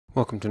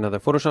Welcome to another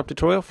Photoshop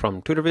tutorial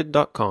from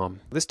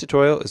tutorvid.com. This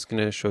tutorial is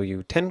going to show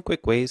you 10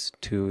 quick ways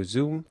to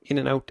zoom in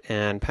and out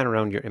and pan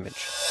around your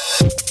image.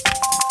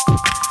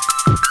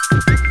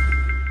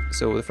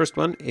 So the first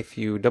one, if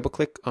you double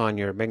click on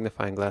your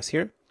magnifying glass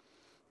here,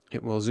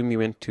 it will zoom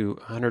you into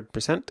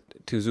 100%.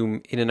 To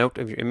zoom in and out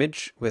of your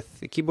image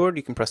with the keyboard,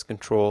 you can press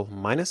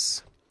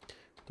Ctrl-,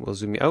 will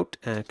zoom you out,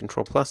 and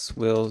Ctrl+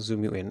 will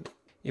zoom you in.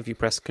 If you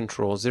press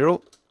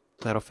Ctrl-0,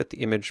 that'll fit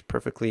the image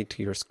perfectly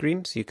to your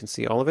screen so you can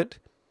see all of it.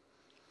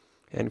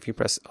 And if you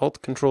press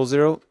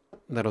Alt-Control-0,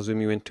 that'll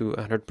zoom you into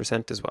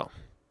 100% as well.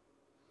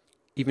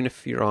 Even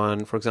if you're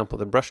on, for example,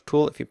 the brush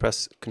tool, if you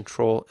press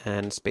Control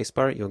and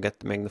spacebar, you'll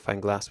get the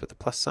magnifying glass with the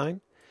plus sign.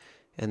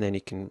 And then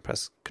you can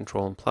press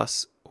Control and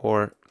plus,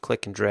 or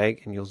click and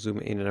drag, and you'll zoom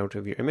in and out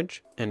of your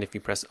image. And if you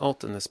press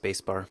Alt and the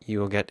spacebar, you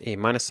will get a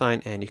minus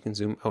sign, and you can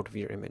zoom out of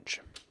your image.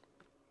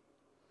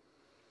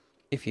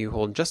 If you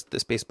hold just the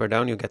spacebar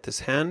down, you'll get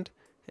this hand,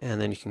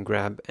 and then you can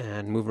grab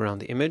and move around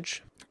the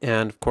image.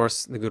 And of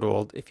course, the good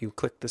old, if you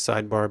click the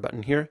sidebar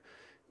button here,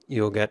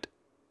 you'll get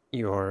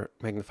your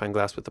magnifying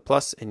glass with the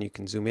plus and you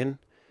can zoom in.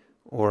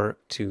 Or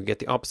to get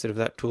the opposite of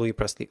that tool, you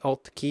press the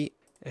Alt key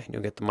and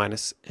you'll get the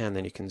minus, and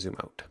then you can zoom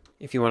out.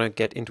 If you want to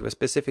get into a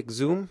specific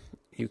zoom,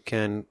 you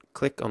can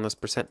click on this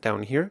percent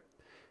down here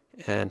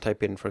and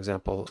type in, for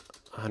example,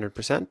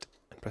 100%,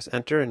 and press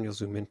enter, and you'll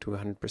zoom into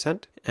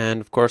 100%.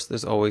 And of course,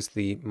 there's always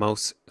the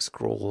mouse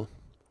scroll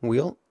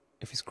wheel.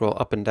 If you scroll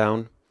up and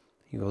down,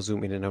 you will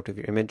zoom in and out of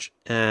your image.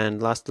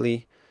 And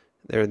lastly,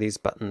 there are these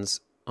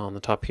buttons on the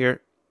top here.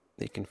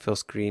 You can fill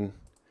screen,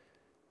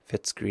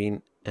 fit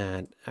screen,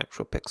 and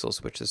actual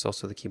pixels, which is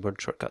also the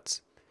keyboard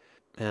shortcuts.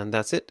 And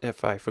that's it.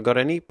 If I forgot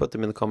any, put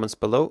them in the comments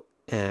below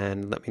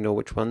and let me know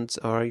which ones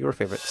are your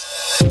favorites.